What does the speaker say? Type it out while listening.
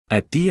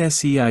At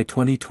DSEI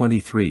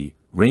 2023,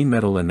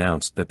 Rheinmetall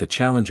announced that the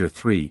Challenger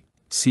 3,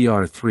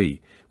 CR3,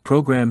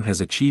 program has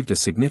achieved a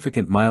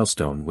significant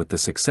milestone with the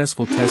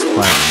successful test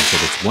firings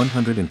of its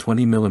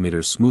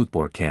 120mm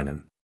smoothbore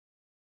cannon.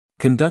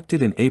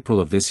 Conducted in April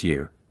of this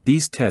year,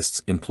 these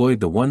tests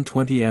employed the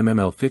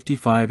 120mm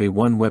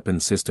 55A1 weapon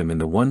system in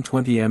the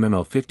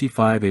 120mm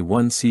 55A1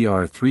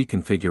 CR3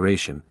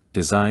 configuration,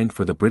 designed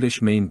for the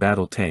British Main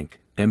Battle Tank,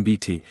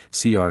 MBT,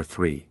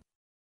 CR3.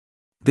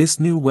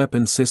 This new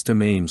weapon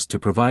system aims to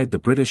provide the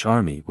British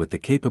Army with the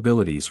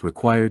capabilities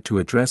required to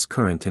address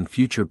current and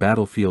future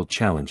battlefield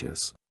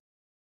challenges.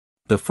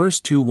 The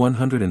first two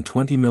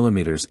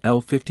 120mm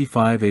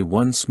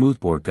L55A1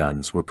 smoothbore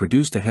guns were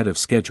produced ahead of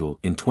schedule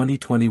in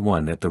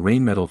 2021 at the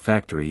Rheinmetall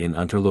factory in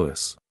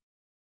Unterlüß.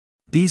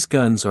 These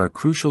guns are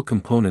crucial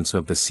components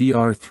of the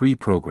CR3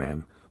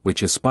 program,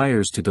 which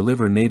aspires to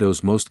deliver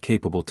NATO's most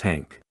capable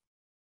tank.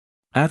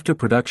 After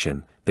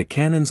production, the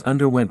cannons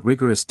underwent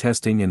rigorous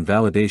testing and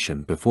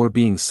validation before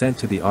being sent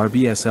to the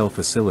RBSL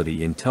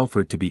facility in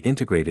Telford to be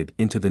integrated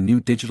into the new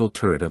digital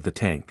turret of the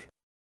tank.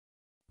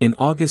 In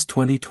August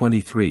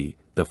 2023,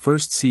 the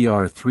first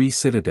CR3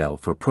 Citadel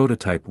for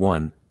Prototype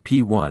 1,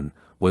 P1,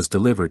 was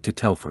delivered to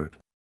Telford.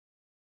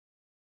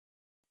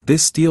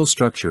 This steel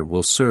structure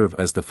will serve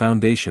as the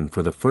foundation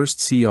for the first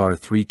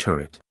CR3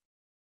 turret.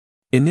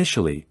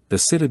 Initially, the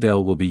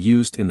Citadel will be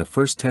used in the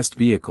first test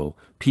vehicle,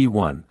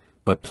 P1,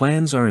 but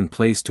plans are in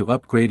place to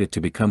upgrade it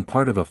to become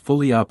part of a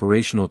fully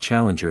operational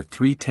Challenger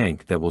 3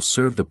 tank that will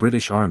serve the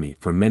British Army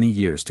for many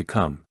years to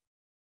come.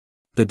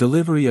 The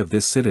delivery of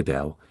this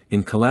Citadel,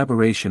 in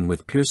collaboration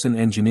with Pearson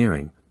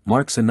Engineering,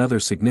 marks another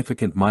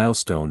significant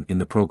milestone in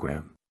the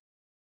program.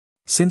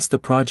 Since the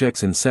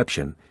project's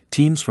inception,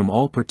 teams from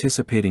all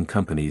participating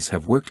companies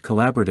have worked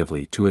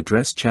collaboratively to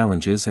address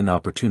challenges and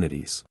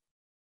opportunities.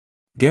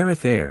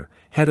 Gareth Eyre,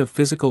 head of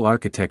physical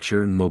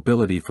architecture and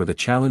mobility for the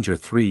Challenger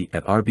 3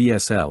 at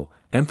RBSL,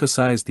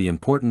 emphasized the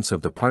importance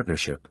of the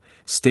partnership,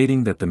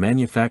 stating that the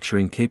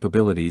manufacturing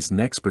capabilities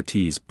and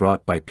expertise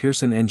brought by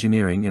Pearson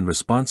Engineering and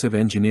Responsive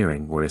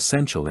Engineering were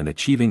essential in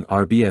achieving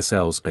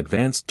RBSL's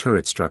advanced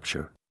turret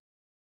structure.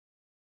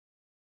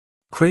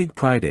 Craig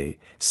Priday,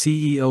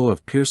 CEO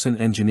of Pearson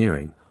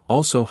Engineering,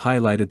 also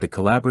highlighted the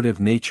collaborative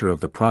nature of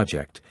the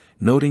project,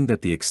 noting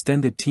that the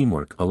extended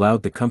teamwork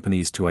allowed the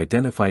companies to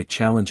identify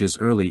challenges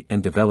early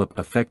and develop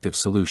effective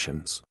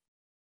solutions.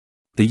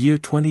 The year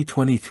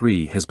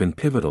 2023 has been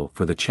pivotal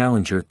for the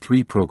Challenger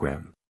 3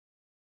 program.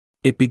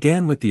 It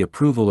began with the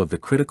approval of the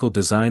Critical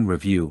Design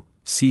Review,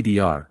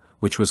 CDR,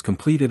 which was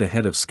completed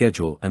ahead of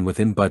schedule and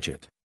within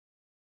budget.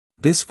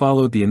 This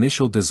followed the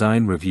initial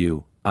design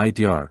review,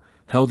 IDR,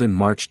 held in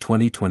March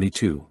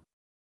 2022.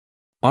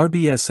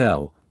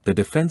 RBSL, the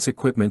Defense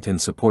Equipment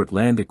and Support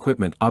Land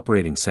Equipment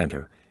Operating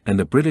Center, and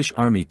the British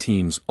Army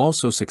teams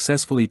also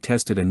successfully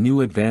tested a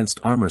new advanced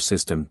armor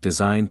system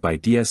designed by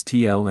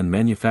DSTL and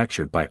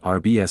manufactured by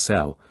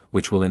RBSL,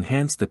 which will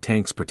enhance the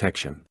tank's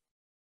protection.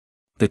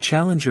 The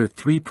Challenger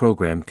 3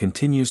 program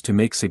continues to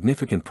make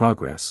significant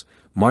progress,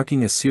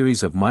 marking a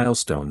series of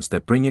milestones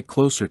that bring it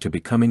closer to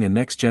becoming a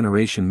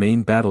next-generation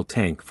main battle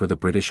tank for the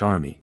British Army.